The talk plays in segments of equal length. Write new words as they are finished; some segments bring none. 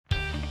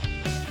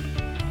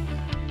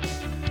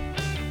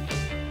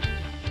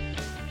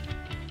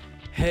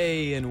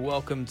Hey, and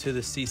welcome to the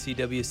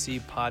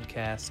CCWC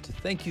podcast.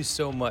 Thank you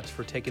so much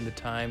for taking the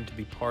time to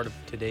be part of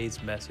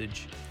today's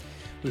message.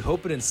 We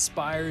hope it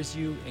inspires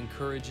you,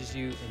 encourages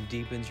you, and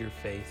deepens your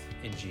faith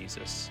in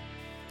Jesus.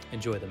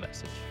 Enjoy the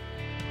message.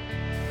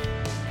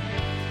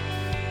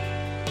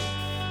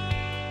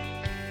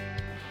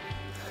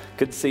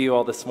 Good to see you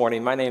all this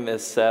morning. My name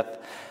is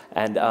Seth,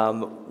 and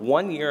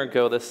 1 year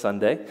ago this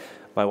Sunday,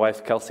 my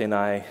wife Kelsey and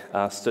I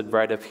stood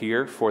right up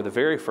here for the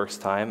very first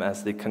time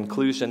as the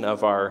conclusion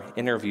of our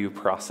interview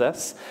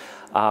process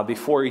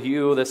before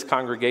you, this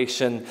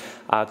congregation,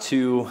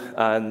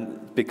 to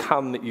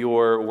become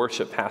your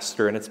worship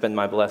pastor, and it's been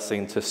my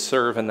blessing to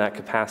serve in that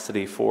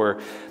capacity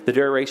for the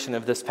duration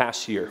of this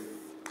past year.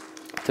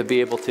 To be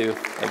able to,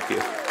 thank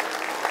you.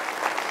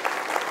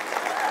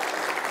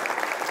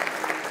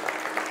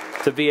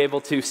 To be able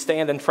to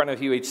stand in front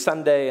of you each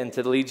Sunday and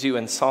to lead you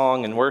in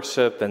song and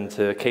worship and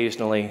to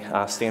occasionally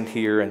stand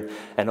here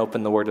and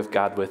open the Word of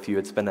God with you.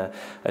 It's been a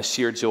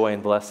sheer joy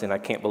and blessing. I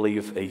can't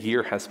believe a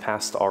year has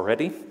passed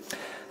already.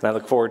 And I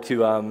look forward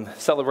to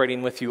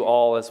celebrating with you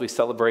all as we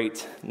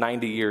celebrate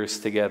 90 years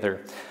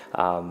together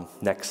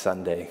next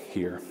Sunday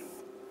here.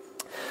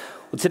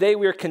 Well, today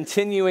we are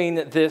continuing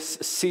this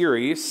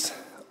series,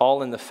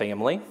 All in the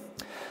Family.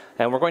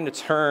 And we're going to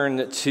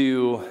turn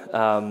to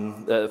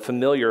a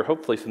familiar,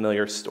 hopefully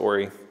familiar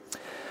story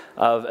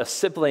of a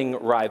sibling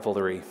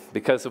rivalry.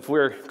 Because if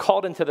we're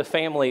called into the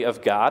family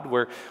of God,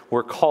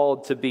 we're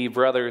called to be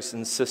brothers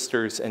and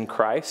sisters in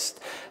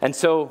Christ. And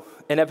so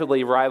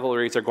inevitably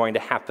rivalries are going to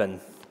happen.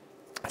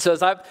 So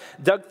as I've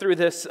dug through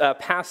this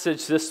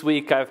passage this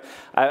week,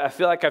 I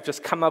feel like I've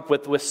just come up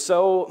with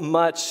so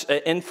much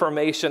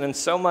information and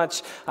so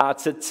much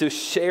to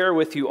share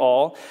with you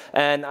all.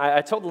 And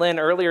I told Lynn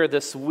earlier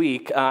this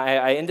week,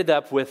 I ended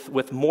up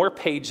with more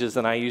pages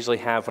than I usually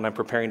have when I'm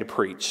preparing to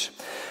preach.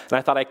 And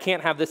I thought, I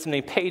can't have this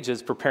many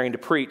pages preparing to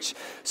preach.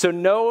 So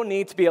no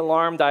need to be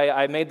alarmed.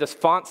 I made this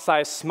font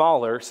size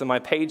smaller, so my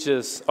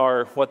pages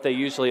are what they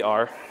usually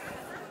are.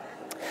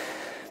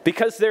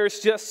 Because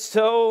there's just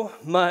so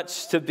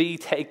much to be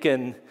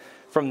taken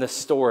from this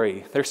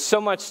story. There's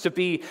so much to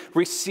be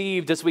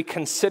received as we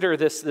consider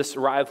this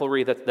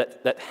rivalry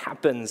that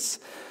happens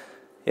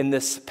in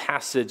this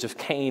passage of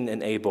Cain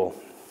and Abel.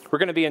 We're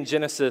going to be in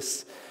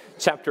Genesis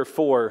chapter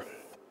 4,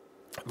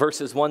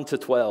 verses 1 to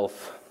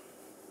 12.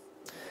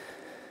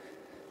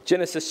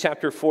 Genesis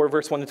chapter 4,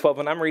 verse 1 to 12,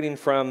 and I'm reading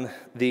from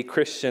the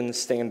Christian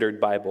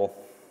Standard Bible.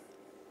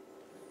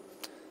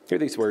 Hear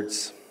these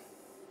words.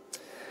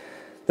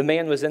 The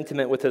man was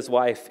intimate with his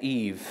wife,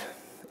 Eve,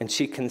 and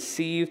she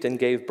conceived and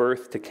gave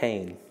birth to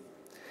Cain.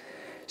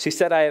 She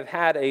said, I have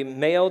had a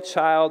male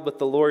child with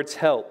the Lord's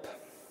help.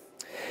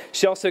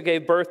 She also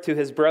gave birth to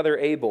his brother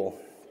Abel.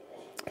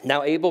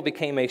 Now Abel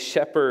became a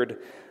shepherd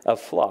of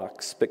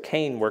flocks, but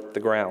Cain worked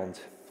the ground.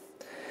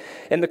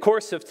 In the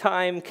course of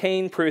time,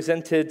 Cain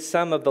presented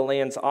some of the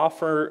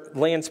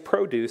land's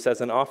produce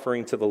as an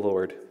offering to the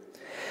Lord.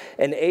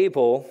 And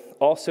Abel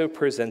also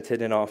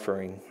presented an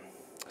offering,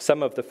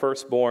 some of the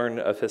firstborn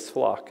of his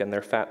flock and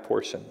their fat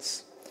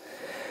portions.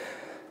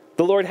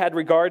 The Lord had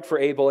regard for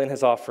Abel and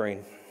his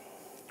offering,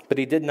 but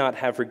he did not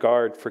have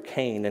regard for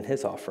Cain and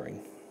his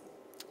offering.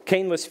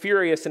 Cain was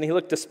furious and he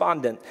looked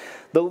despondent.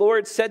 The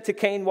Lord said to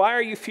Cain, why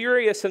are you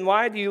furious and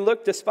why do you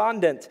look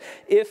despondent?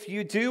 If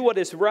you do what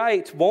is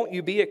right, won't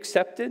you be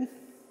accepted?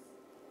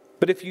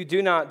 But if you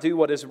do not do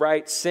what is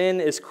right,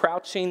 sin is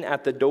crouching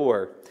at the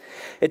door.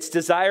 Its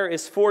desire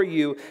is for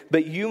you,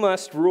 but you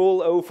must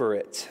rule over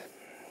it.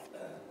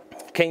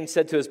 Cain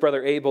said to his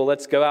brother Abel,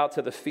 let's go out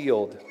to the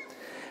field.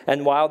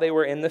 And while they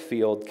were in the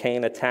field,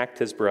 Cain attacked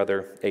his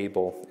brother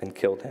Abel and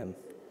killed him.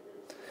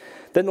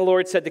 Then the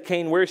Lord said to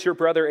Cain, where's your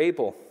brother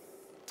Abel?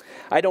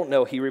 I don't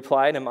know, he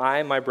replied. Am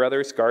I my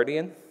brother's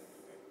guardian?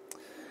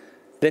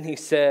 Then he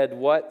said,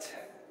 what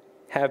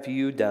have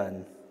you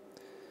done?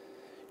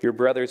 Your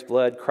brother's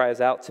blood cries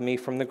out to me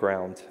from the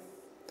ground.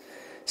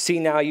 See,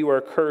 now you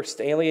are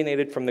cursed,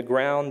 alienated from the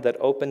ground that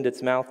opened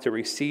its mouth to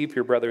receive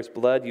your brother's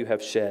blood you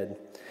have shed.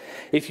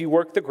 If you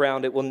work the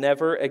ground, it will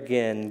never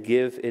again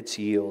give its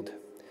yield.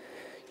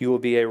 You will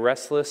be a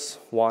restless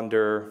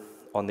wanderer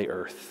on the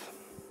earth.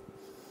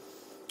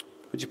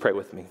 Would you pray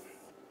with me?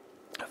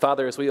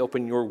 Father, as we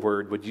open your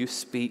word, would you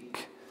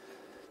speak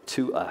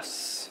to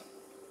us?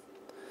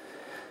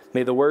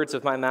 May the words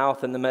of my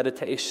mouth and the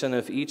meditation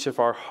of each of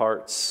our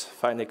hearts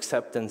find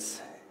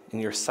acceptance in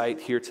your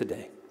sight here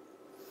today.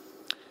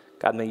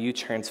 God, may you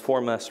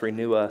transform us,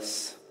 renew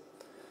us,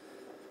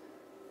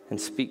 and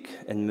speak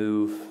and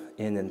move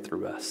in and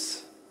through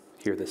us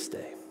here this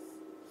day.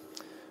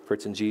 For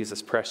it's in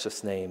Jesus'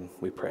 precious name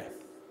we pray.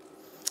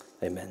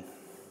 Amen.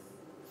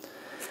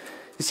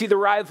 You see, the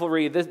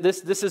rivalry,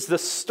 this is the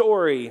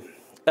story.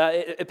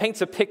 It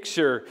paints a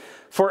picture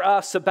for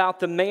us about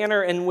the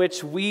manner in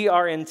which we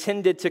are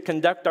intended to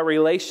conduct our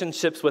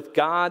relationships with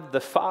God,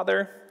 the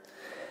Father,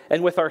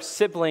 and with our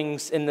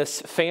siblings in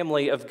this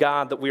family of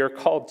God that we are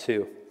called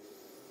to.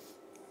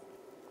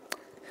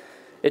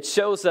 It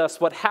shows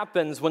us what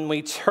happens when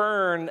we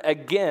turn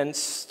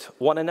against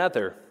one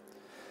another.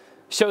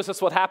 Shows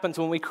us what happens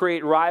when we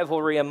create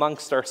rivalry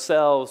amongst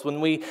ourselves, when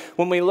we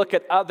look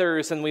at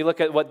others and we look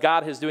at what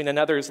God is doing in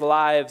others'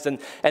 lives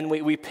and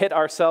we pit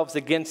ourselves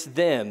against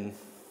them,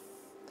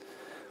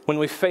 when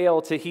we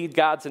fail to heed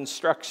God's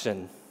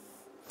instruction.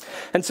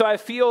 And so I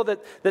feel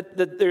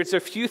that there's a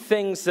few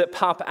things that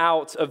pop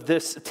out of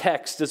this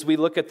text as we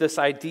look at this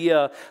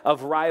idea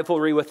of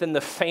rivalry within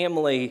the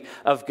family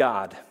of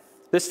God.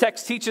 This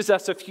text teaches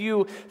us a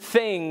few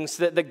things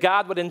that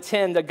God would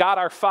intend, that God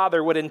our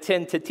Father would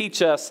intend to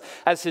teach us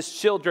as his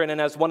children and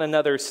as one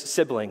another's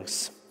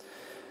siblings.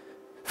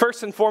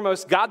 First and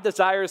foremost, God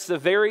desires the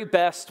very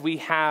best we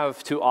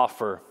have to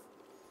offer.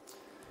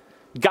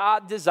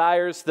 God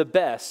desires the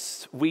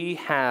best we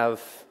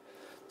have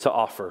to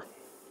offer.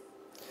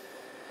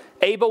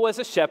 Abel was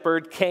a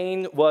shepherd,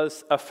 Cain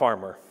was a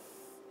farmer.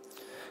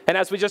 And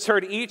as we just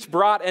heard, each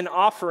brought an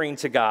offering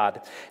to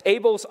God.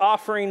 Abel's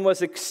offering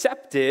was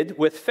accepted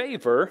with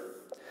favor,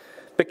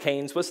 but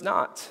Cain's was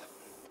not.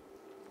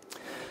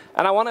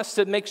 And I want us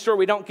to make sure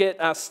we don't get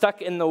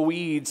stuck in the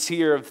weeds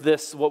here of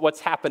this, what's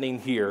happening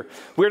here.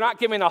 We're not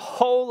giving a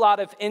whole lot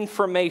of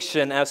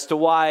information as to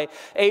why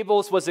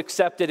Abel's was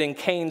accepted and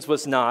Cain's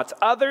was not,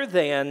 other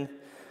than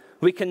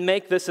we can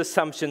make this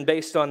assumption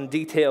based on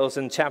details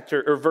in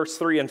verse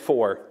 3 and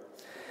 4.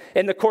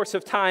 In the course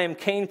of time,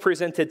 Cain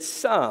presented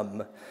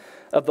some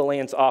of the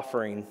land's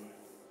offering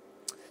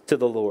to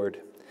the Lord.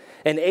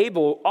 And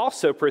Abel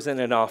also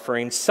presented an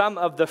offering, some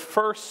of the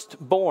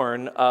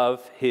firstborn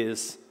of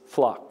his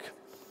flock.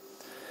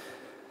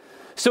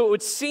 So it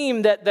would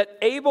seem that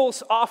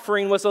Abel's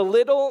offering was a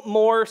little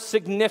more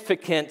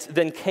significant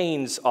than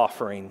Cain's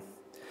offering.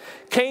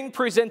 Cain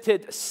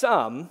presented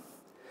some,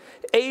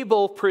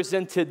 Abel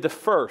presented the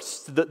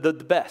first, the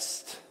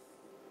best.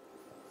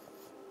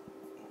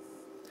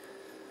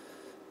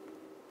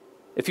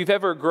 If you've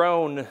ever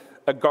grown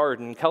a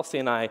garden, Kelsey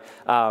and I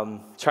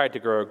tried to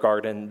grow a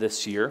garden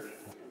this year.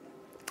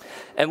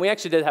 And we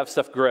actually did have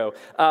stuff grow.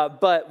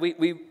 But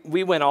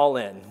we went all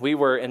in. We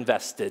were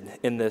invested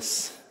in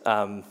this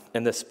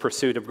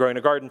pursuit of growing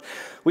a garden.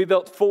 We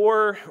built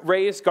 4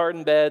 raised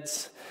garden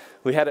beds.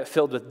 We had it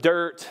filled with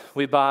dirt.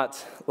 We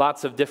bought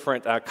lots of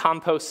different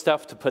compost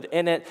stuff to put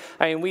in it.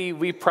 I mean,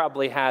 we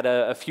probably had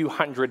a few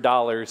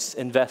 $100s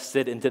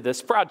invested into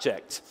this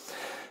project.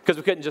 Because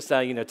we couldn't just,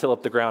 till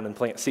up the ground and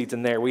plant seeds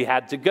in there. We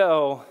had to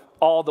go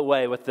all the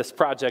way with this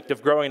project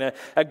of growing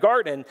a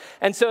garden.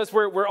 And so as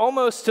we're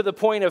almost to the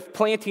point of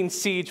planting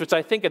seeds, which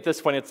I think at this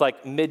point it's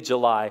like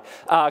mid-July,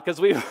 because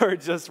we were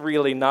just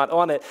really not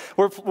on it.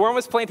 We're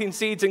almost planting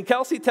seeds, and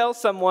Kelsey tells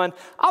someone,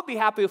 I'll be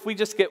happy if we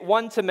just get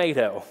 1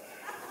 tomato.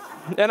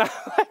 And I'm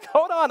like,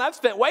 hold on, I've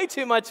spent way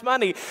too much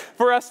money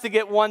for us to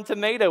get 1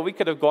 tomato. We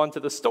could have gone to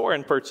the store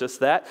and purchased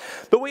that.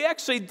 But we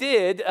actually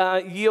did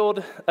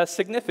yield a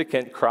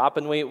significant crop,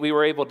 and we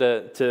were able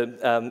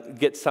to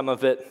get some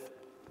of it.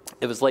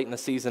 It was late in the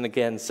season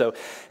again, so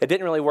it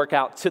didn't really work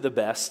out to the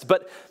best.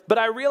 But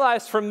I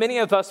realized for many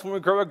of us, when we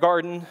grow a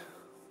garden,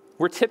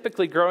 we're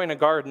typically growing a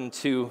garden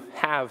to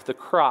have the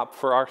crop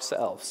for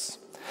ourselves.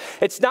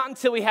 It's not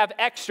until we have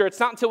extra, it's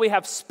not until we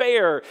have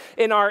spare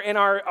in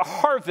our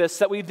harvest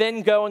that we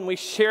then go and we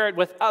share it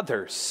with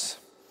others.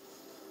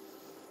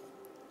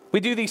 We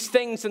do these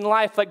things in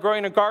life like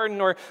growing a garden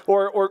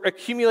or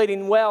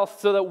accumulating wealth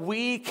so that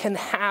we can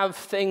have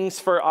things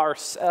for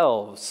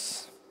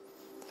ourselves.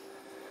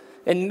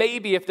 And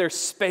maybe if there's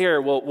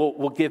spare,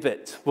 we'll give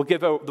it. We'll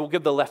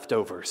give the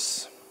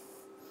leftovers.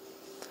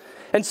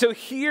 And so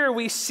here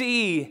we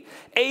see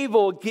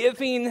Abel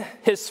giving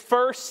his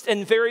first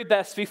and very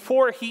best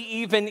before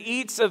he even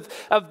eats of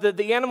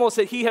the animals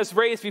that he has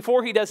raised,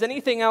 before he does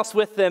anything else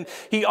with them.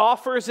 He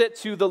offers it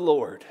to the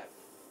Lord.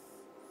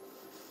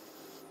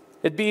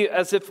 It'd be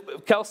as if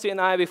Kelsey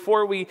and I,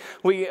 before we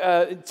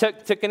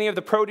took any of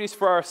the produce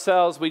for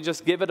ourselves, we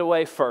just give it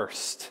away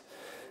first.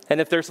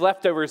 And if there's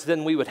leftovers,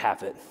 then we would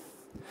have it.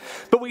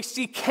 But we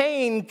see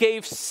Cain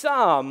gave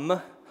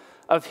some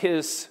of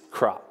his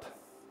crop.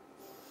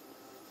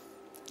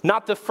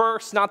 Not the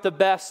first, not the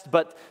best,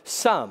 but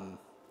some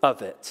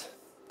of it.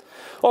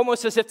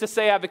 Almost as if to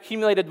say, I've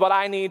accumulated what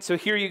I need, so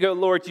here you go,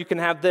 Lord, you can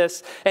have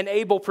this. And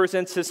Abel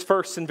presents his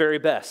first and very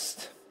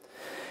best.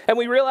 And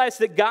we realize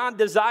that God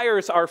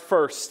desires our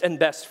first and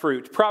best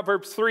fruit.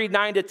 Proverbs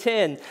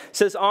 3:9-10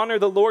 says, honor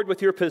the Lord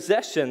with your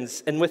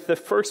possessions and with the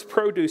first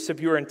produce of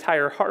your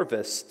entire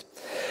harvest.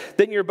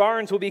 Then your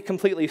barns will be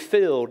completely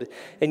filled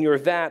and your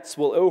vats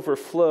will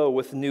overflow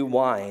with new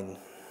wine.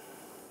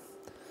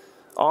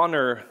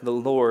 Honor the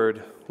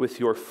Lord with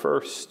your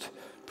first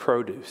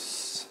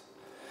produce.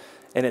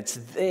 And it's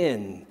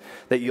then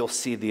that you'll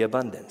see the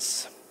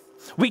abundance.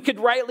 We could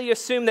rightly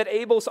assume that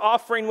Abel's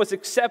offering was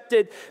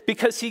accepted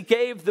because he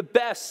gave the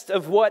best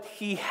of what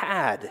he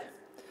had.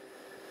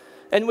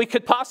 And we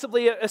could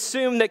possibly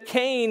assume that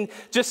Cain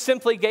just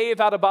simply gave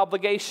out of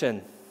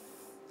obligation.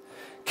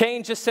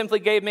 Cain just simply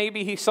gave,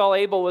 maybe he saw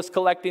Abel was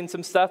collecting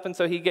some stuff and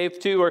so he gave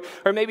too,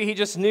 or maybe he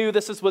just knew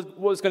this is what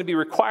was going to be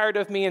required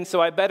of me and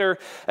so I better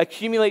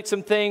accumulate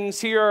some things.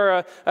 Here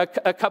are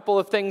a couple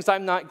of things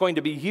I'm not going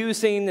to be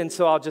using and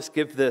so I'll just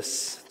give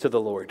this to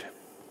the Lord.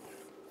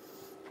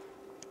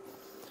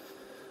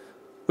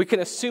 We can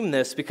assume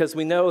this because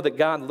we know that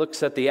God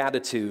looks at the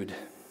attitude,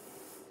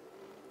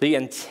 the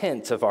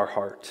intent of our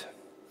heart.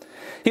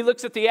 He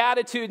looks at the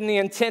attitude and the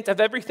intent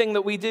of everything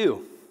that we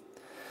do,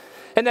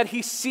 and that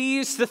he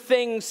sees the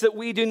things that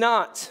we do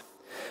not.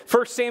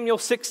 1 Samuel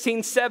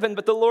 16:7,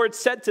 but the Lord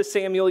said to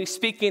Samuel, he's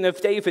speaking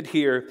of David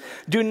here,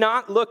 do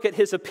not look at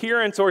his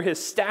appearance or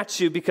his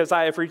statue because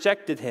I have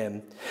rejected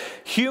him.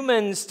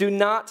 Humans do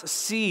not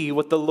see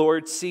what the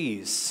Lord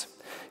sees.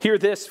 Hear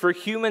this, for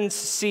humans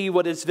see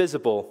what is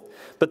visible,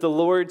 but the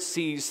Lord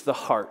sees the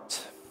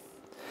heart.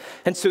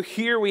 And so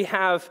here we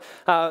have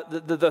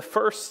the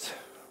first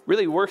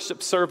really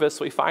worship service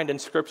we find in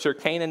Scripture,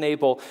 Cain and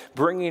Abel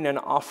bringing an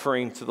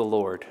offering to the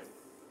Lord.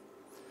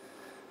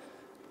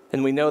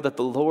 And we know that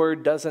the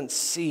Lord doesn't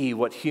see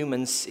what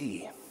humans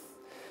see.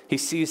 He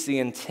sees the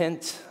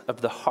intent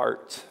of the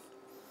heart.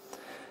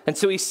 And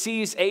so he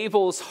sees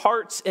Abel's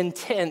heart's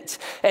intent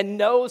and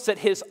knows that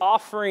his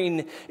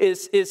offering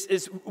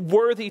is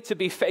worthy to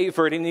be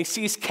favored. And he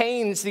sees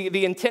Cain's,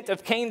 the intent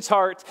of Cain's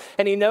heart,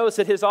 and he knows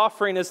that his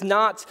offering is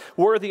not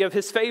worthy of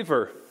his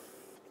favor.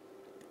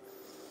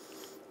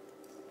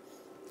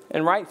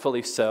 And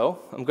rightfully so.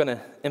 I'm going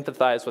to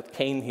empathize with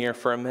Cain here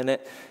for a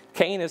minute.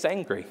 Cain is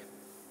angry.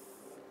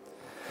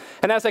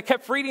 And as I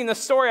kept reading the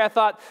story, I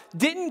thought,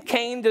 didn't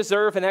Cain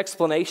deserve an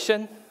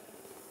explanation?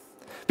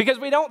 Because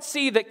we don't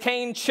see that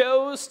Cain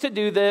chose to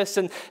do this,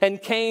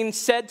 and Cain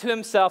said to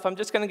himself, I'm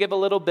just going to give a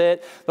little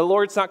bit. The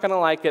Lord's not going to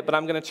like it, but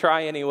I'm going to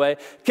try anyway.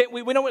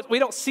 We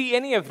don't see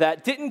any of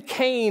that. Didn't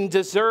Cain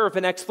deserve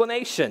an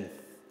explanation?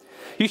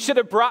 You should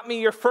have brought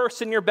me your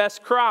first and your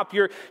best crop.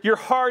 Your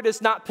heart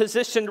is not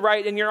positioned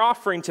right in your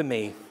offering to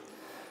me.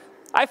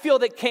 I feel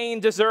that Cain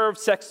deserved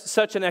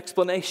such an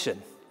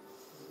explanation.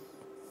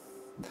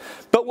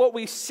 But what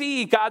we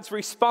see, God's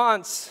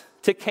response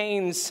to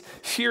Cain's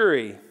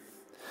fury,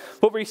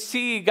 what we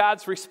see,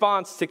 God's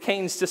response to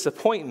Cain's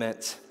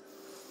disappointment,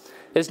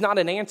 is not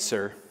an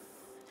answer,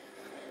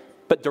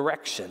 but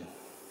direction.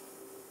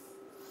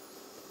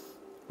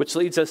 Which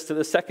leads us to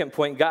the second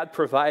point. God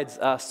provides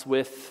us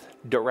with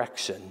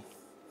direction.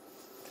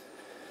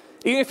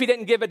 Even if he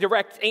didn't give a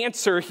direct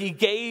answer, he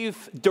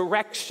gave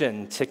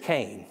direction to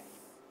Cain.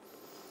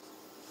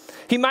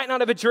 He might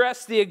not have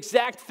addressed the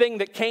exact thing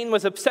that Cain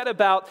was upset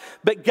about,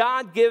 but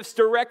God gives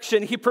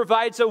direction. He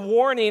provides a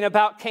warning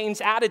about Cain's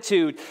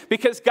attitude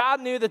because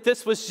God knew that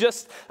this was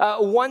just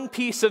one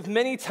piece of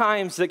many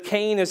times that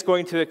Cain is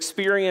going to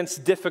experience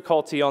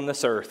difficulty on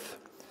this earth.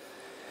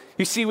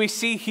 You see, we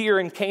see here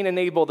in Cain and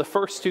Abel the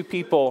first two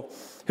people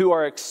who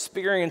are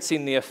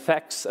experiencing the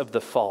effects of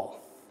the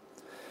fall.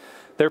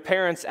 Their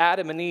parents,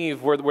 Adam and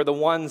Eve, were the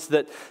ones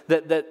that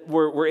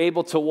were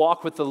able to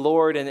walk with the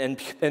Lord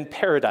in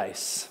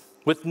paradise,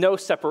 with no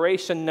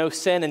separation, no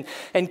sin.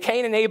 And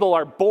Cain and Abel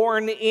are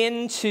born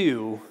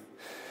into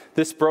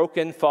this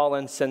broken,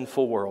 fallen,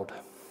 sinful world.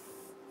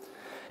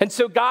 And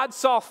so God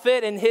saw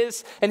fit in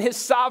his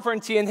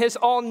sovereignty and his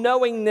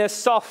all-knowingness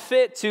saw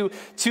fit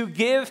to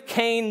give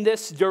Cain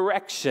this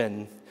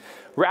direction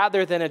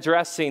rather than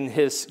addressing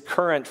his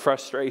current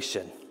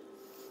frustration.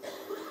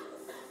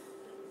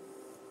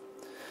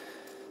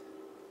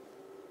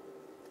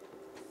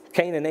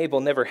 Cain and Abel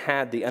never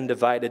had the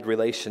undivided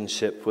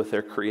relationship with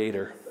their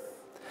Creator.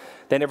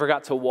 They never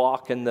got to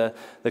walk in the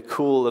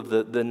cool of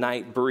the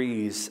night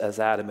breeze as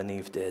Adam and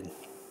Eve did.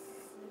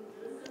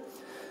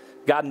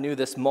 God knew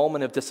this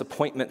moment of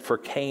disappointment for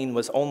Cain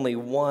was only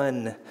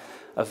one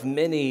of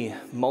many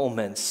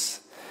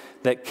moments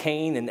that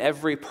Cain and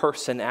every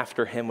person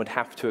after him would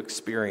have to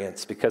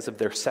experience because of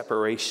their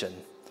separation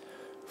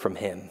from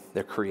him,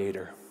 their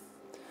Creator.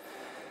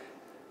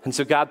 And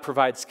so God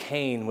provides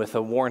Cain with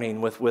a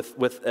warning,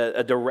 with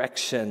a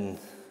direction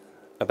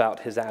about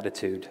his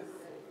attitude.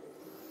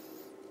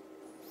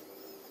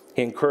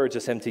 He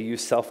encourages him to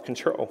use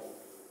self-control.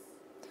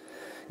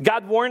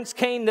 God warns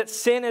Cain that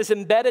sin is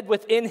embedded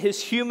within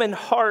his human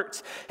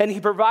heart, and he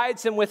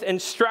provides him with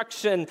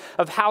instruction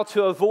of how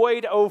to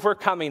avoid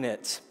overcoming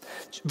it.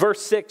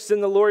 Verse 6, then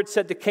the Lord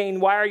said to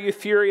Cain, why are you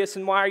furious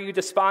and why are you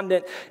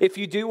despondent? If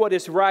you do what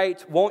is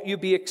right, won't you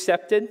be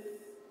accepted?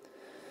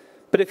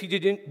 But if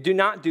you do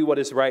not do what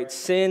is right,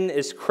 sin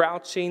is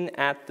crouching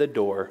at the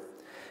door.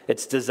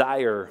 Its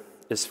desire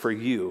is for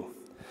you,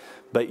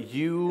 but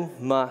you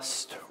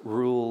must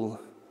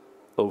rule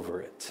over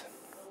it.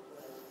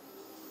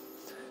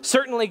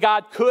 Certainly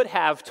God could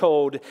have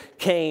told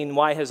Cain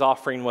why his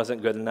offering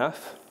wasn't good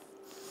enough.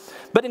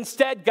 But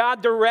instead,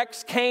 God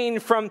directs Cain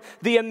from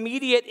the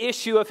immediate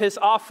issue of his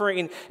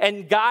offering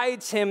and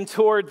guides him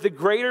toward the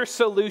greater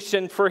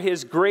solution for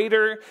his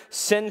greater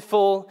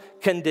sinful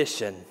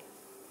condition.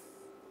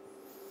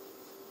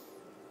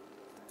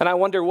 And I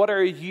wonder, what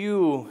are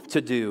you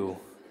to do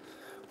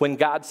when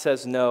God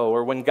says no,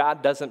 or when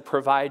God doesn't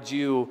provide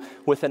you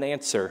with an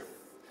answer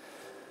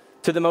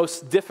to the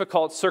most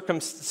difficult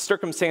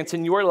circumstance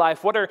in your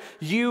life? What are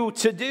you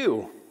to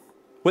do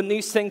when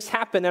these things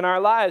happen in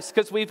our lives?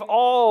 Because we've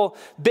all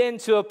been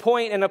to a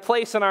point and a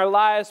place in our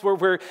lives where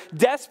we're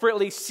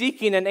desperately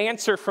seeking an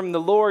answer from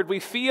the Lord. We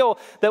feel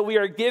that we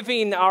are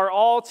giving our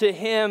all to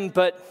Him,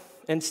 but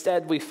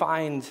instead we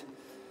find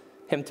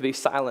him to be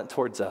silent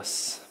towards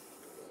us.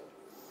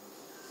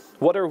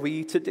 What are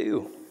we to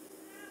do?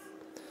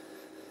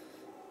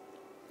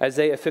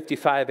 Isaiah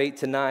 55,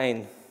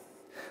 8-9,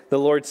 the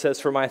Lord says,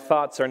 "For my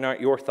thoughts are not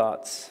your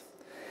thoughts,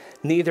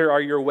 neither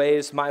are your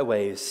ways my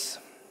ways.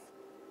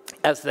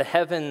 As the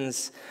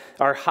heavens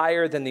are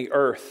higher than the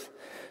earth,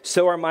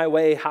 so are my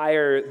way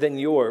higher than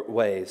your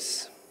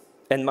ways,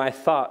 and my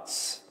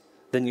thoughts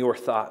than your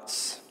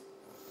thoughts."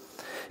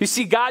 You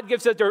see, God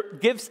gives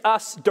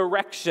us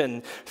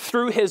direction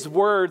through his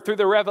word, through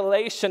the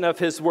revelation of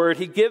his word.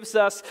 He gives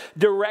us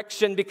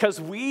direction because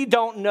we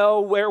don't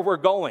know where we're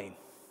going.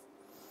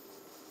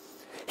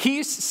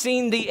 He's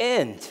seen the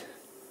end.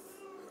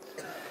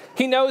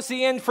 He knows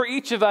the end for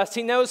each of us.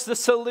 He knows the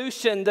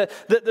solution,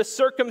 the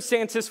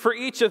circumstances for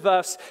each of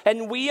us,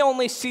 and we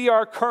only see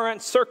our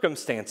current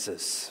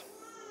circumstances.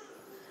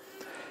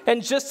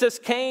 And just as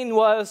Cain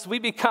was, we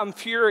become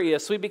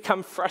furious, we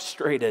become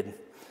frustrated,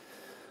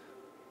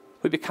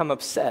 we become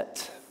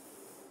upset.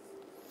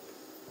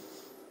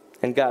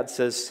 And God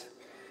says,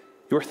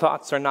 "Your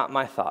thoughts are not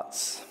my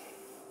thoughts.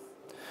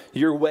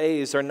 Your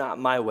ways are not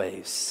my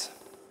ways.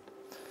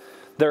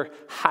 They're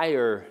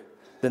higher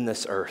than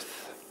this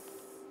earth."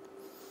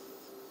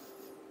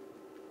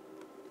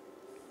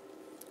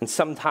 And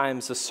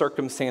sometimes the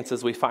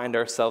circumstances we find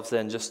ourselves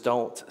in just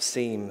don't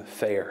seem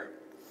fair.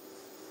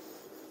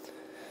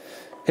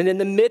 And in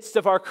the midst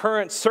of our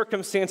current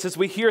circumstances,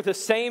 we hear the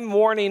same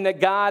warning that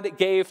God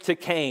gave to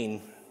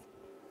Cain.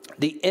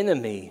 The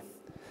enemy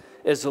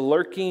is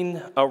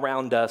lurking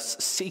around us,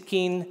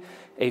 seeking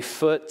a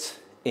foot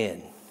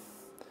in.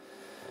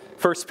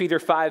 1 Peter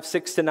 5,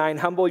 6-9,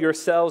 "Humble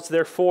yourselves,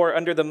 therefore,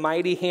 under the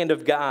mighty hand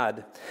of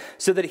God,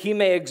 so that he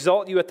may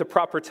exalt you at the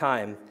proper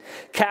time,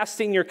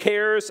 casting your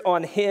cares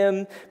on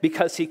him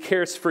because he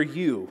cares for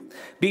you.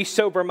 Be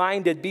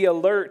sober-minded, be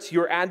alert.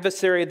 Your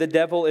adversary, the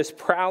devil, is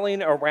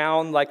prowling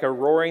around like a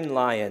roaring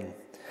lion,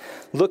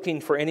 looking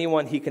for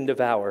anyone he can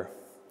devour.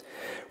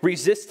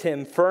 Resist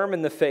him, firm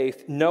in the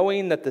faith,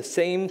 knowing that the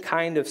same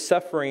kind of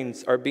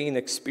sufferings are being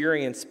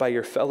experienced by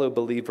your fellow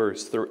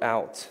believers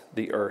throughout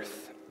the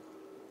earth."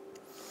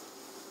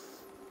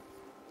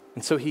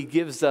 And so he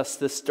gives us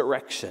this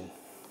direction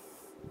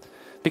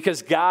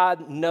because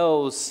God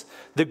knows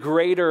the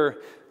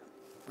greater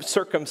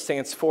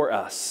circumstance for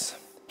us.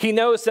 He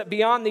knows that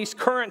beyond these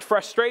current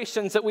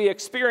frustrations that we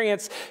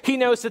experience, he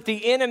knows that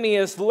the enemy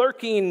is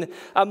lurking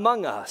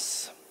among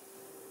us.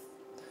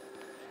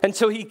 And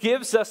so he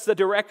gives us the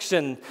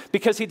direction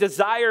because he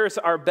desires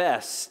our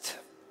best.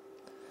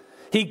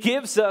 He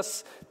gives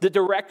us the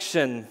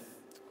direction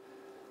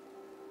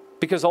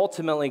because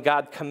ultimately,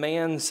 God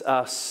commands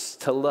us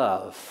to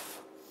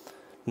love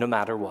no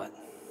matter what.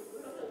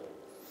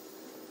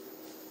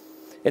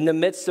 In the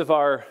midst of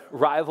our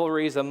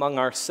rivalries among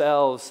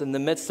ourselves, in the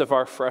midst of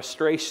our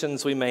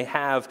frustrations we may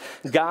have,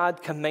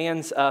 God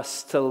commands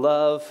us to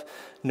love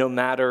no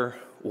matter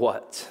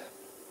what.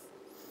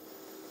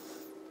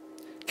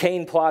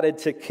 Cain plotted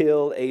to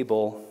kill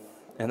Abel,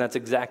 and that's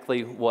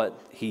exactly what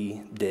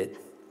he did.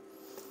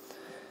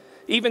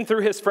 Even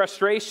through his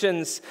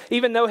frustrations,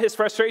 even though his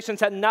frustrations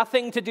had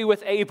nothing to do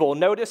with Abel,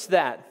 notice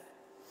that.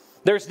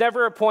 There's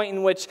never a point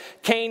in which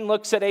Cain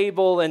looks at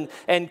Abel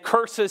and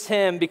curses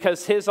him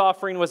because his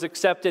offering was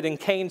accepted and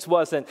Cain's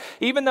wasn't.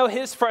 Even though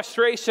his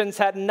frustrations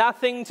had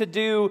nothing to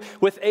do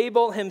with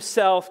Abel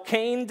himself,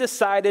 Cain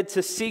decided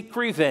to seek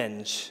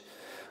revenge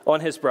on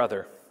his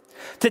brother,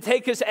 to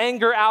take his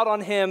anger out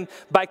on him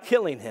by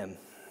killing him.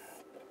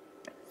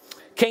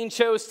 Cain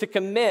chose to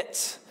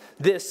commit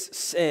this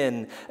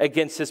sin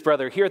against his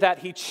brother. Hear that?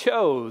 He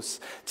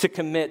chose to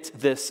commit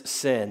this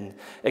sin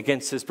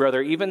against his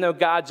brother, even though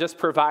God just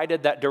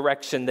provided that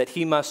direction that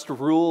he must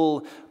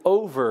rule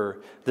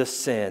over the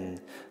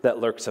sin that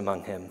lurks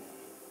among him.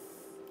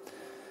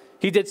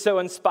 He did so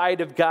in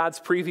spite of God's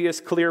previous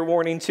clear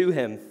warning to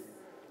him.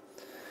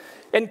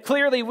 And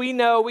clearly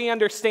we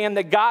understand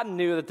that God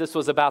knew that this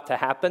was about to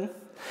happen.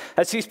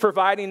 As he's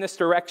providing this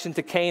direction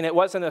to Cain, it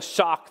wasn't a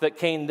shock that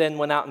Cain then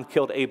went out and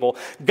killed Abel.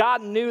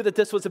 God knew that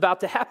this was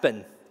about to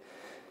happen.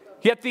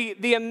 Yet the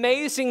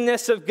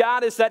amazingness of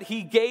God is that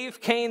he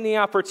gave Cain the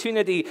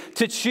opportunity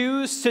to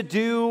choose to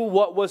do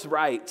what was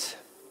right.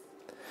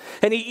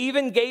 And he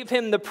even gave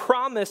him the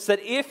promise that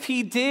if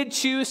he did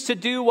choose to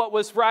do what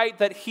was right,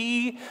 that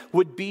he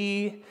would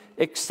be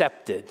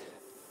accepted.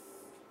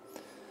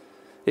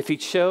 If he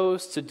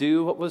chose to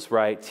do what was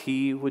right,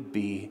 he would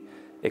be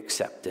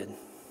accepted.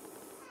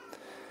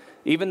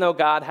 Even though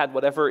God had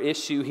whatever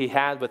issue he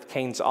had with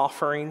Cain's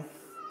offering,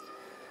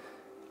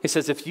 he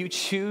says, if you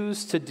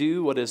choose to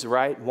do what is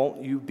right,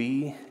 won't you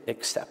be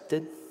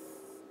accepted?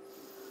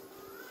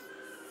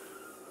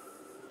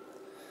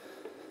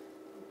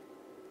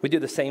 We do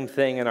the same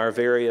thing in our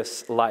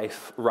various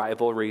life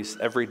rivalries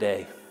every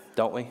day,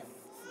 don't we?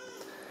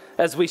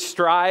 As we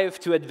strive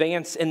to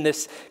advance in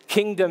this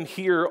kingdom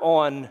here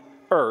on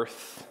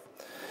earth,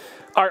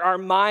 our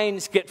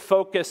minds get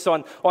focused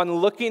on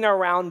looking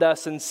around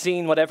us and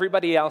seeing what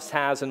everybody else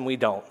has and we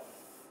don't.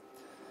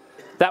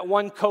 That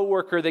one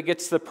coworker that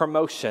gets the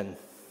promotion.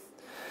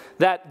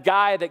 that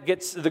guy that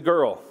gets the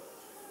girl.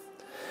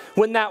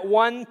 When that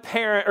one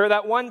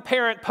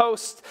parent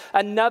posts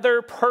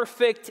another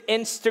perfect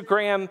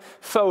Instagram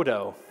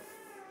photo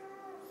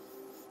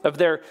of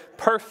their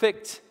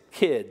perfect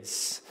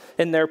kids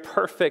in their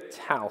perfect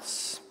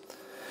house.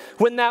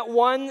 When that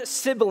one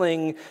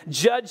sibling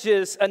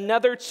judges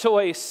another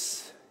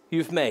choice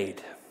you've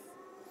made.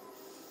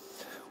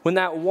 When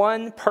that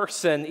one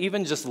person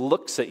even just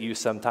looks at you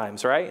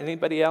sometimes, right?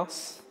 Anybody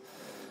else?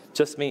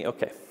 Just me?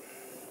 Okay.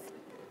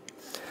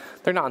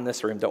 They're not in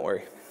this room, don't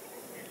worry.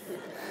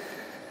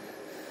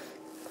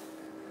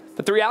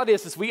 But the reality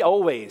is we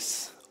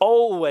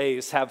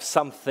always have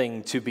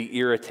something to be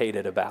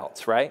irritated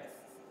about, right?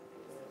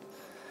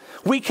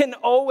 We can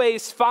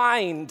always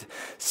find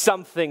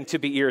something to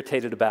be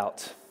irritated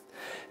about.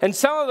 And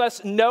some of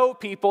us know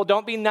people,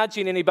 don't be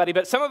nudging anybody,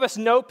 but some of us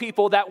know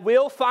people that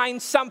will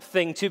find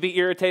something to be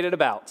irritated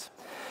about,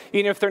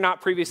 even if they're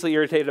not previously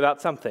irritated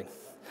about something.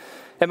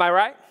 Am I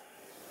right?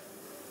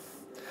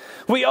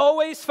 We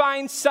always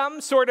find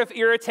some sort of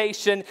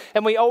irritation,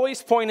 and we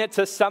always point it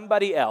to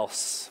somebody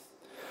else.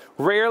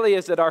 Rarely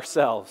is it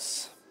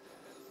ourselves.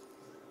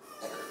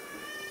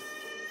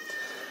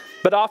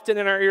 But often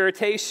in our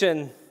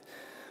irritation,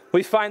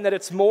 we find that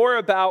it's more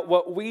about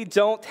what we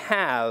don't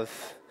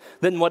have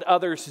than what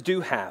others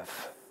do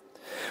have.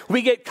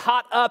 We get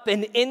caught up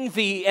in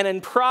envy and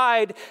in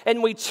pride,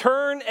 and we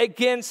turn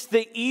against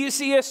the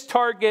easiest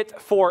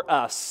target for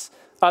us,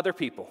 other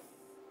people.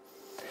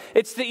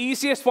 It's the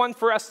easiest one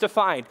for us to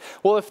find.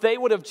 Well, if they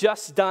would have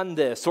just done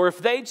this, or if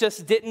they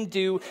just didn't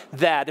do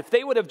that, if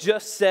they would have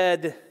just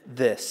said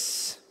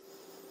this.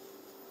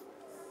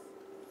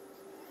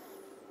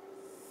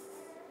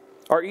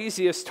 Our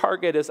easiest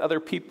target is other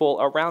people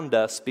around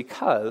us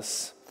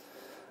because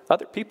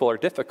other people are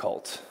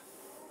difficult.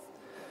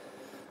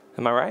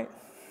 Am I right?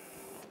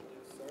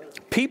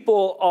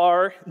 People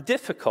are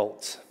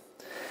difficult.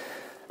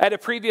 I had a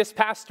previous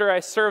pastor I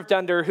served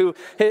under who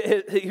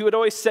he would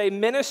always say,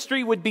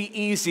 ministry would be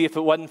easy if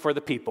it wasn't for the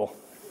people.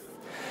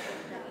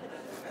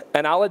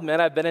 And I'll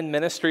admit, I've been in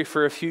ministry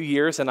for a few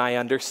years and I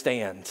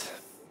understand.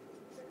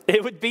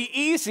 It would be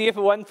easy if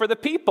it wasn't for the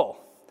people.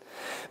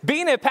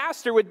 Being a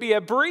pastor would be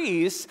a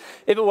breeze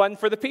if it wasn't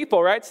for the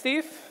people, right,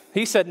 Steve?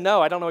 He said,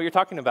 no, I don't know what you're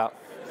talking about.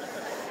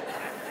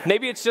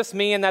 Maybe it's just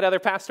me and that other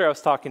pastor I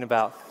was talking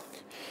about.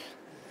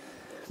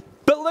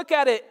 But look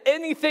at it.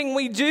 Anything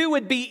we do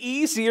would be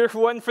easier if it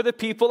wasn't for the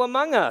people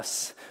among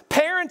us.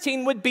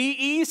 Parenting would be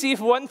easy if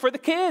it wasn't for the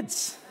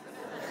kids.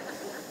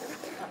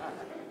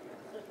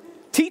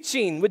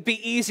 Teaching would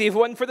be easy if it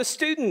wasn't for the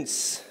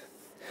students.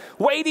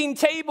 Waiting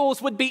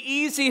tables would be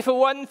easy if it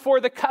wasn't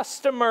for the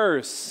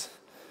customers.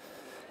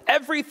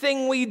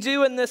 Everything we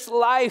do in this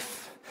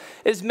life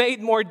is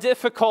made more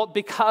difficult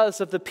because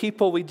of the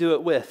people we do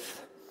it with.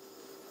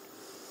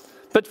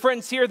 But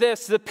friends, hear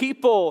this, the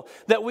people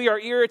that we are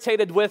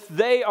irritated with,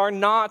 they are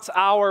not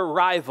our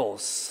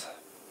rivals.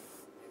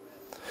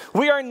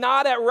 We are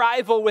not at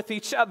rival with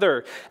each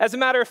other. As a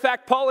matter of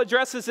fact, Paul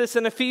addresses this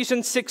in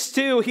Ephesians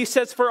 6:2. He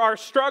says, for our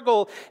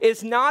struggle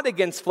is not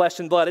against flesh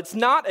and blood. It's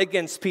not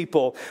against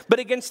people, but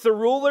against the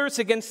rulers,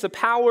 against the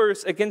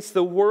powers, against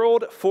the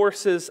world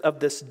forces of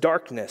this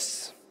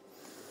darkness,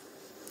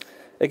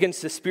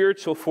 against the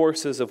spiritual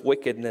forces of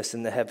wickedness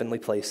in the heavenly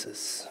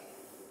places.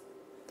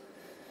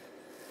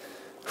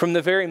 From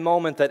the very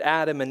moment that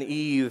Adam and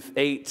Eve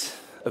ate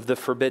of the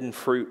forbidden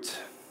fruit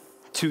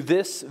to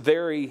this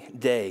very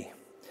day,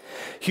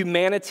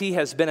 humanity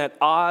has been at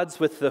odds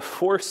with the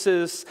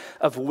forces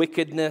of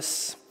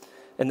wickedness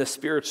in the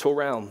spiritual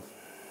realm.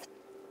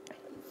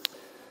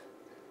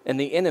 And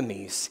the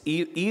enemy's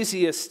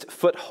easiest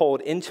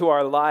foothold into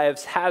our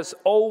lives has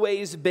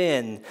always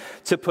been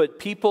to put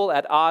people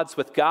at odds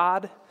with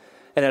God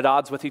and at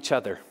odds with each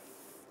other.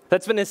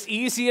 That's been his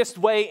easiest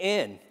way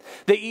in.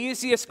 The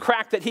easiest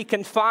crack that he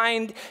can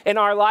find in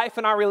our life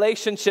and our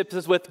relationships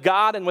is with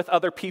God and with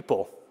other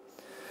people.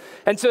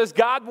 And so as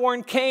God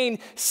warned Cain,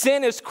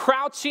 sin is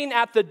crouching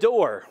at the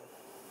door.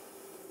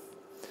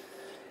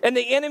 And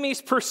the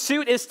enemy's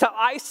pursuit is to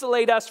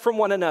isolate us from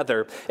one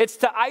another. It's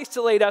to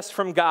isolate us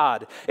from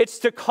God. It's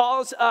to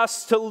cause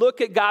us to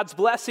look at God's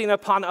blessing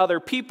upon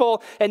other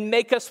people and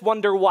make us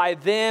wonder why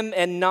them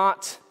and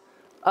not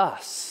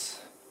us.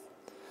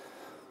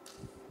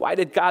 Why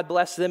did God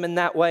bless them in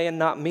that way and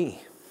not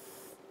me?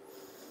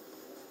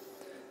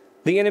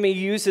 The enemy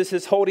uses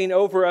his holding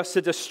over us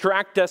to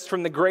distract us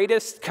from the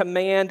greatest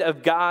command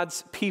of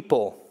God's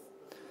people.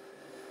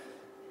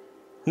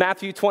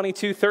 Matthew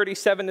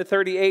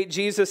 22:37-38,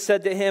 Jesus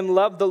said to him,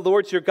 love the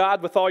Lord your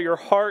God with all your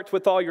heart,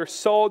 with all your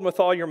soul, and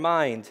with all your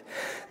mind.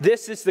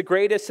 This is the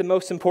greatest and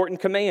most important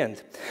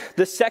command.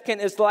 The second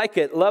is like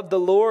it, love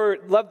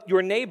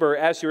your neighbor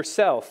as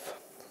yourself.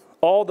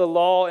 All the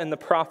law and the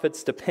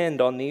prophets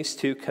depend on these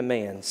two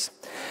commands.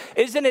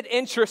 Isn't it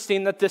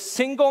interesting that the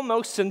single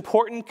most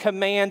important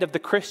command of the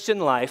Christian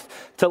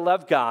life, to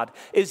love God,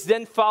 is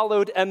then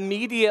followed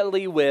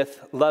immediately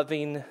with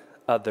loving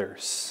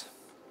others?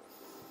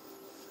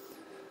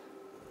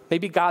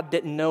 Maybe God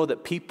didn't know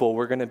that people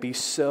were going to be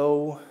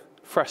so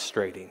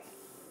frustrating.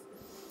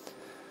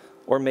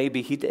 Or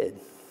maybe he did.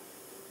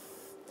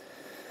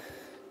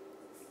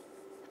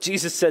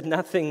 Jesus said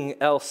nothing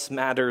else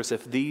matters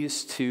if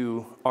these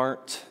two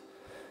aren't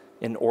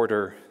in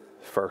order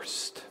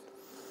first.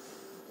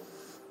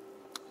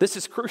 This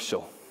is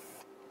crucial.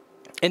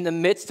 In the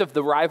midst of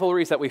the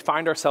rivalries that we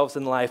find ourselves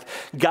in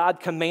life, God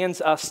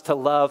commands us to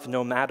love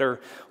no matter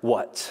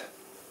what.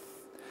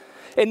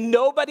 And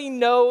nobody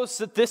knows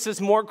that this is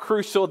more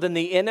crucial than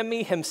the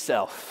enemy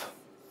himself.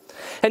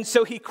 And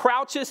so he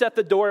crouches at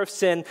the door of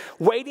sin,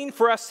 waiting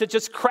for us to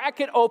just crack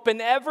it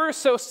open ever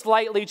so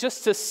slightly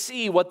just to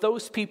see what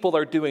those people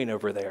are doing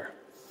over there.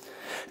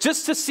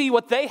 Just to see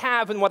what they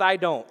have and what I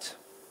don't.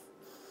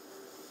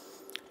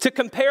 To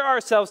compare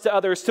ourselves to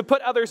others, to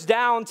put others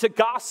down, to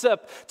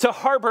gossip, to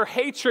harbor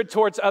hatred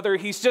towards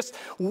others. He's just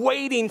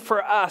waiting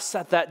for us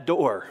at that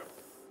door.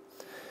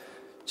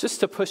 Just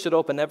to push it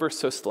open ever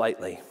so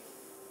slightly.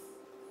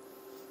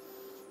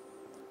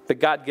 But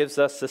God gives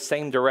us the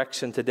same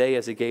direction today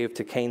as he gave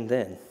to Cain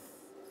then.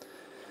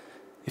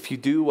 If you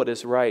do what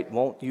is right,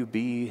 won't you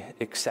be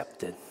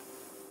accepted?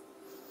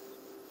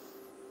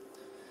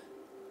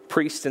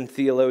 Priest and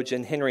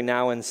theologian Henry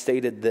Nouwen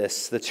stated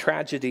this: the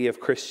tragedy of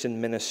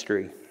Christian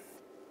ministry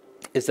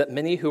is that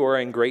many who are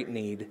in great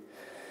need,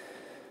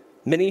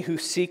 many who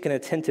seek an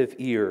attentive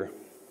ear,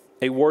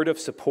 a word of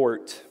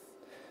support,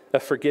 a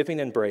forgiving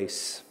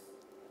embrace,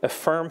 a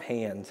firm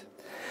hand,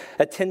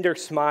 a tender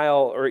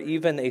smile, or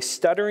even a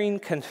stuttering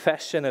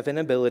confession of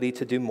inability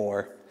to do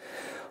more,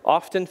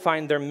 often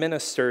find their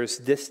ministers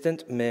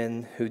distant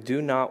men who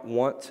do not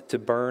want to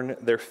burn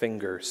their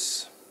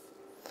fingers.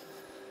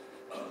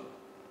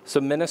 So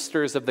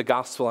ministers of the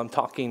gospel, I'm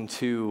talking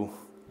to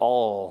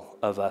all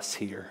of us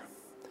here.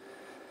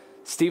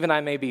 Steve and I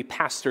may be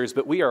pastors,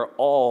 but we are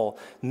all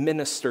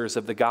ministers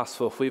of the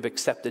gospel if we've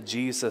accepted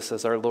Jesus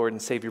as our Lord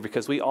and Savior,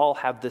 because we all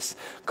have this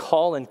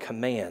call and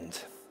command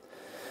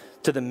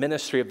to the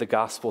ministry of the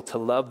gospel, to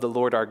love the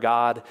Lord our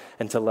God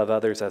and to love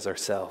others as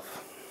ourselves.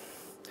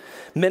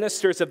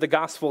 Ministers of the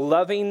gospel,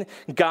 loving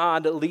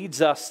God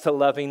leads us to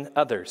loving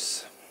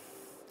others.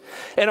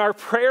 And our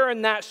prayer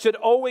in that should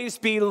always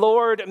be,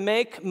 Lord,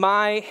 make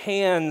my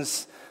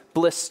hands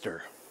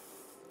blister.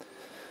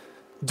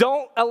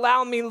 Don't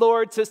allow me,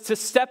 Lord, to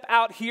step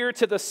out here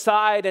to the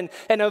side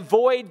and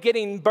avoid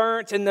getting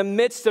burnt in the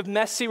midst of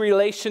messy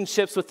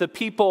relationships with the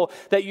people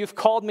that you've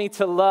called me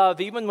to love,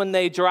 even when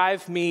they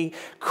drive me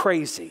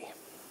crazy.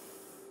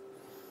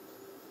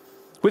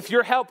 With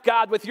your help,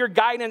 God, with your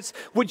guidance,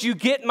 would you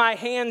get my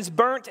hands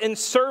burnt in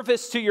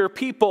service to your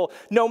people,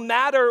 no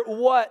matter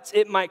what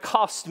it might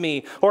cost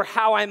me or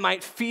how I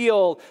might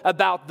feel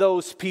about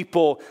those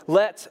people?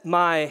 Let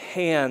my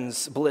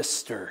hands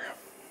blister.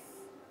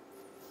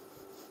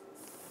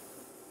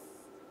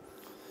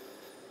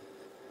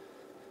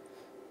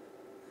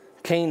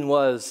 Cain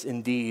was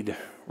indeed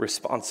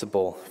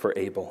responsible for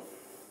Abel.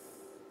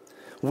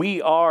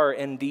 We are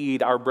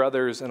indeed our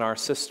brothers and our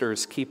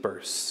sisters'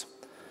 keepers.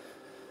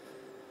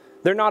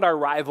 They're not our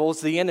rivals,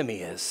 the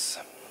enemy is.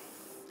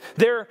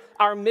 They're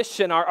our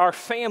mission, our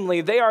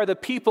family. They are the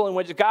people in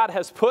which God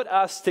has put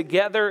us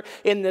together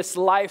in this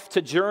life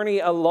to journey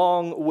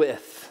along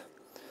with.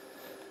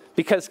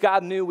 Because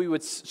God knew we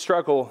would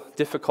struggle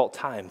difficult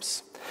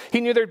times.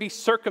 He knew there'd be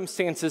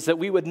circumstances that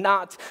we would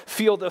not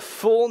feel the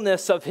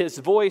fullness of his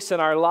voice in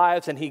our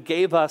lives, and he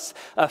gave us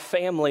a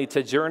family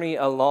to journey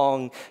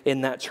along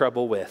in that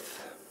trouble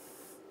with.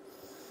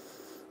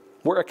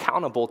 We're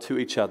accountable to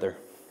each other.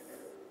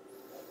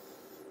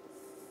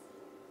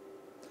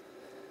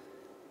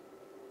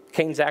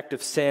 Cain's act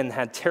of sin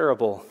had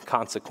terrible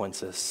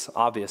consequences,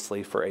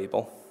 obviously, for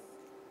Abel,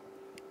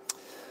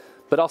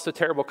 but also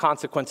terrible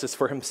consequences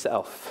for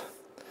himself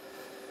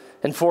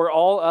and for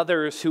all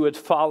others who would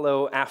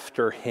follow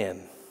after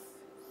him.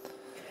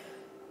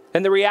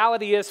 And the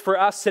reality is, for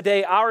us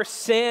today, our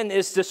sin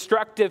is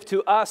destructive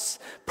to us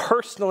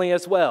personally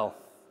as well.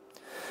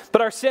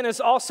 But our sin is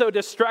also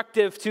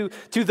destructive to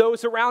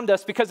those around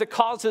us because it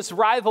causes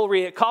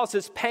rivalry, it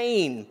causes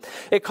pain,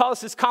 it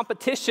causes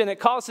competition, it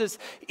causes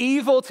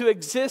evil to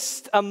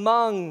exist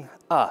among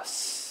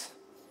us.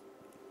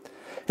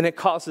 And it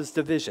causes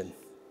division.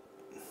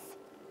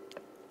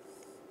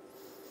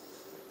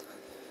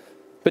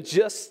 But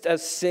just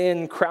as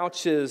sin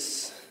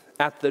crouches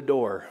at the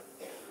door,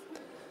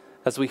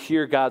 as we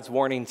hear God's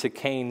warning to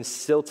Cain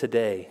still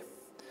today,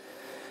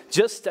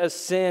 just as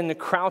sin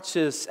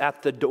crouches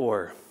at the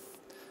door,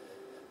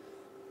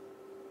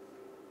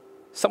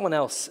 someone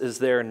else is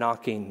there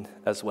knocking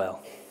as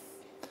well.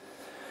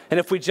 And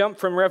if we jump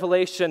from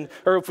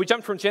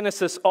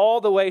Genesis all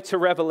the way to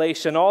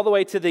Revelation, all the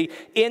way to the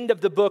end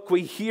of the book,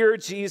 we hear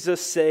Jesus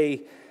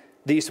say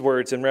these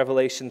words in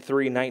Revelation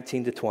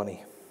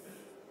 3:19-20.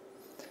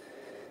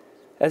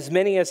 As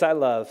many as I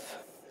love,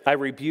 I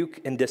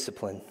rebuke and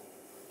discipline.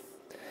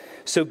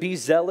 So be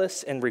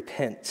zealous and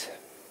repent.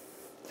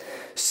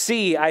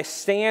 See, I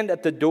stand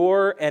at the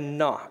door and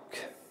knock.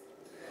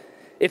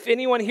 If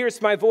anyone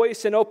hears my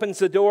voice and opens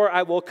the door,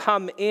 I will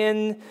come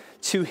in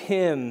to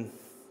him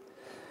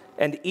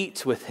and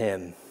eat with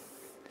him,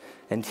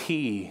 and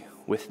he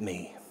with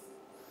me.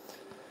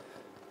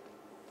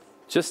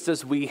 just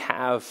as we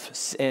have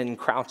sin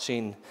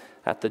crouching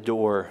at the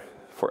door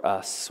for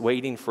us,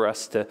 waiting for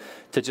us to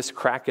just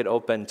crack it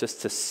open,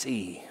 just to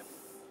see.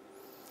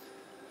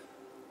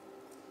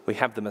 We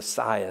have the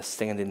Messiah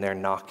standing there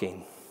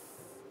knocking,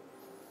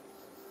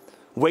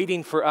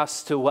 waiting for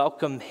us to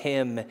welcome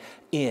him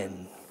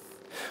in,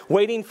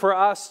 waiting for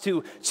us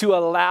to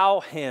allow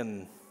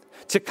him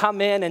to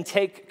come in and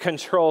take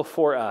control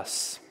for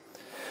us,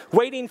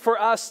 waiting for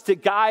us to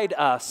guide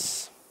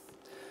us,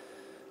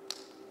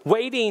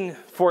 waiting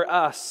for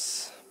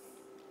us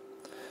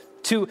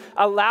to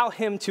allow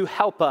him to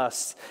help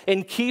us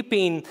in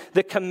keeping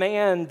the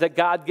command that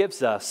God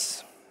gives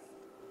us.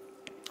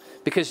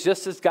 Because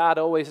just as God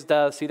always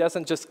does, he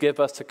doesn't just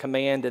give us a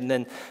command and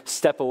then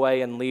step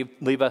away and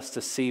leave us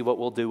to see what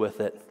we'll do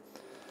with it.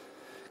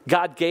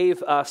 God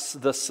gave us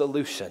the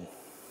solution,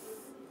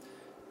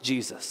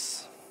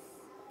 Jesus.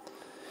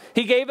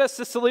 He gave us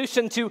the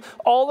solution to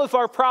all of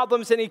our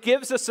problems, and he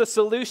gives us a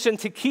solution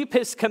to keep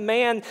his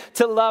command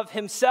to love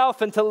himself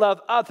and to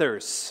love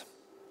others.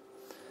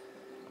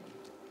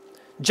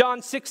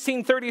 John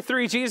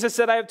 16:33, Jesus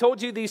said, I have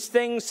told you these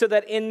things so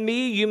that in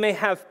me you may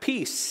have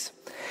peace.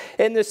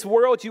 In this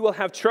world you will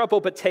have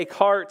trouble, but take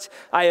heart,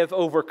 I have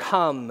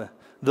overcome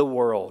the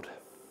world.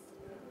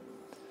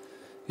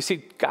 You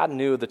see, God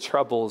knew the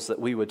troubles that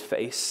we would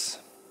face.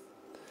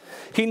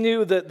 He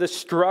knew the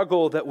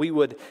struggle that we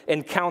would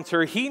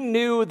encounter. He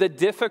knew the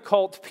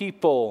difficult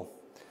people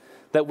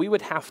that we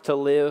would have to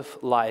live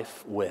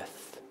life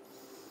with.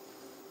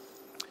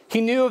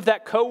 He knew of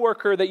that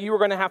coworker that you were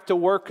going to have to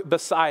work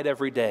beside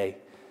every day.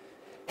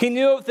 He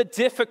knew of the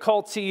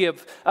difficulty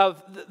of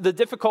the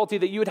difficulty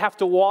that you would have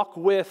to walk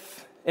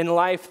with in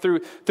life through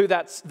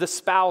that the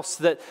spouse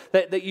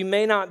that you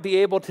may not be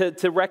able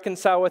to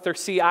reconcile with or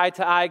see eye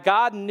to eye.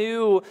 God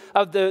knew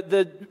of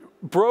the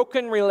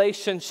broken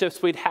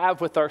relationships we'd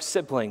have with our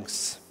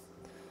siblings.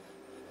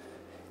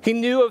 He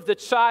knew of the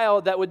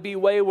child that would be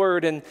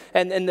wayward and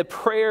the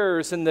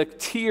prayers and the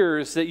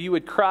tears that you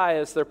would cry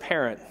as their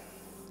parent.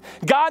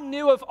 God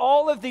knew of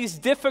all of these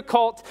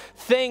difficult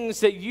things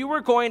that you were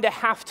going to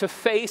have to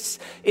face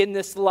in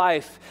this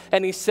life.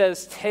 And he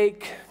says,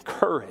 take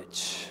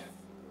courage,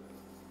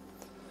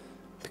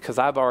 because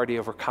I've already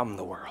overcome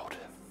the world.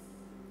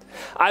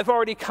 I've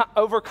already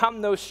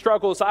overcome those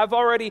struggles. I've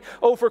already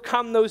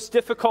overcome those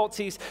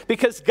difficulties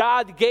because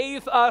God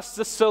gave us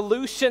the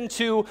solution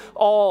to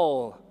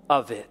all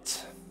of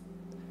it.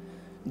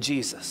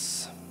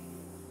 Jesus.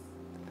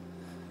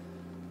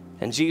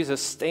 And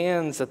Jesus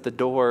stands at the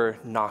door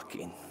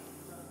knocking,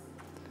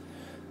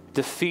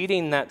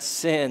 defeating that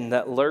sin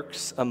that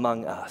lurks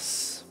among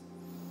us,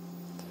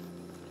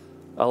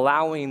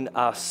 allowing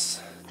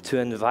us to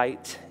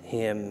invite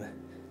him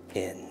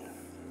in.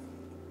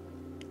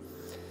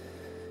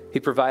 He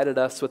provided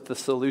us with the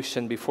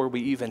solution before we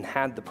even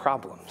had the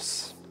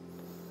problems.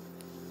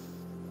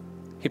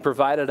 He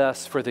provided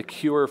us for the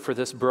cure for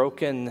this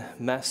broken,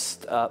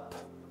 messed up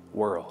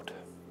world.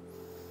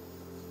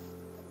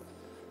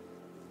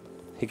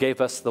 He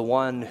gave us the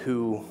one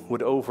who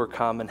would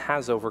overcome and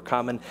has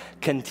overcome and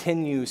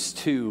continues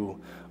to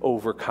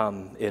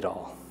overcome it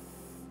all.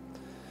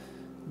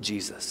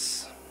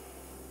 Jesus.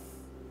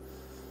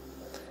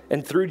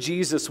 And through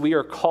Jesus, we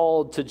are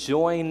called to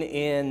join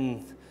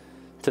in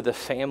to the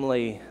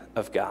family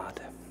of God.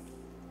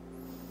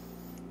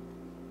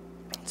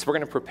 So we're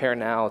going to prepare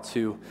now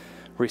to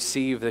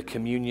receive the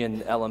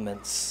communion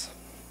elements.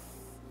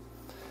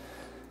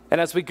 And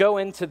as we go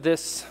into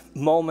this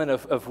moment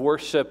of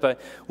worship,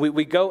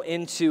 we go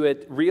into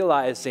it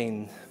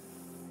realizing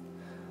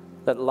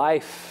that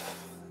life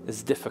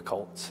is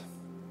difficult.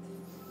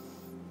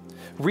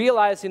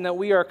 Realizing that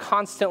we are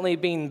constantly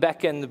being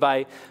beckoned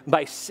by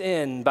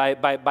sin, by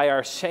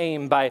our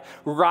shame, by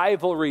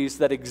rivalries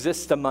that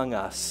exist among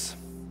us.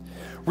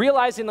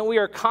 Realizing that we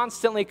are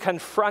constantly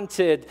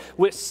confronted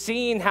with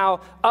seeing how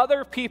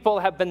other people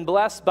have been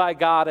blessed by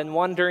God and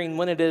wondering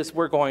when it is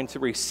we're going to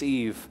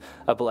receive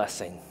a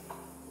blessing.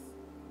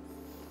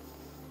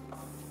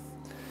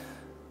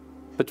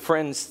 But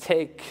friends,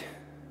 take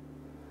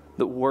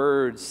the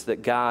words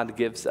that God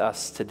gives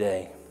us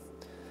today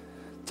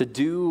to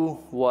do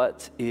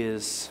what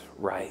is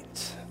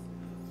right,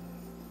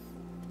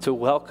 to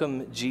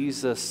welcome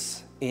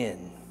Jesus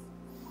in,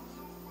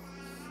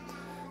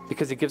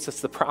 because he gives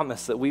us the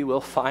promise that we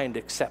will find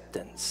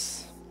acceptance.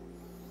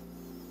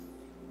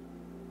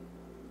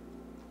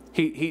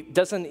 He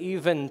doesn't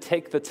even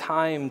take the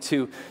time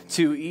to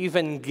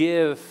even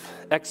give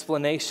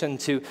explanation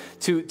to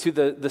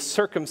the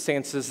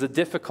circumstances, the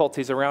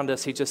difficulties around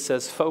us. He just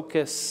says,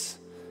 focus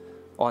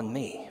on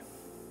me.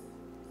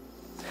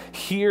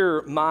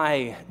 Hear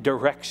my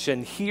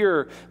direction.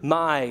 Hear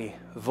my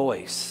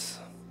voice.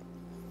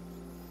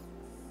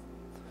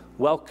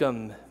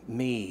 Welcome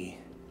me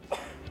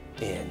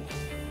in.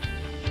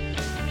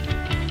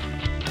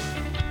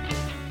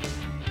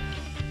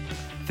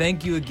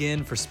 Thank you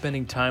again for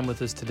spending time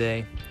with us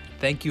today.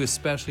 Thank you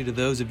especially to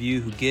those of you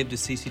who give to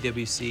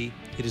CCWC.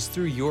 It is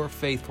through your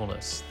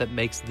faithfulness that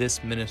makes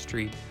this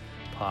ministry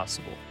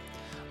possible.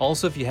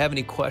 Also, if you have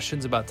any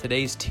questions about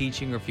today's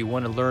teaching or if you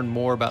want to learn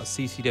more about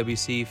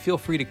CCWC, feel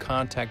free to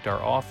contact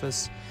our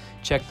office,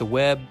 check the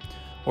web,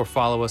 or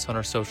follow us on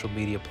our social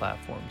media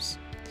platforms.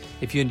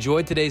 If you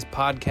enjoyed today's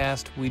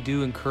podcast, we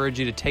do encourage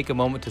you to take a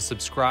moment to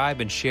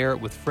subscribe and share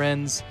it with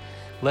friends.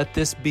 Let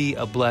this be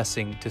a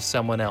blessing to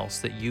someone else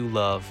that you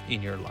love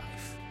in your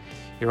life.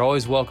 You're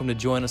always welcome to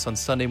join us on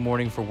Sunday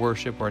morning for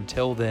worship, or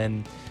until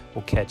then,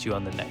 we'll catch you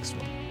on the next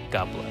one.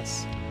 God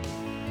bless.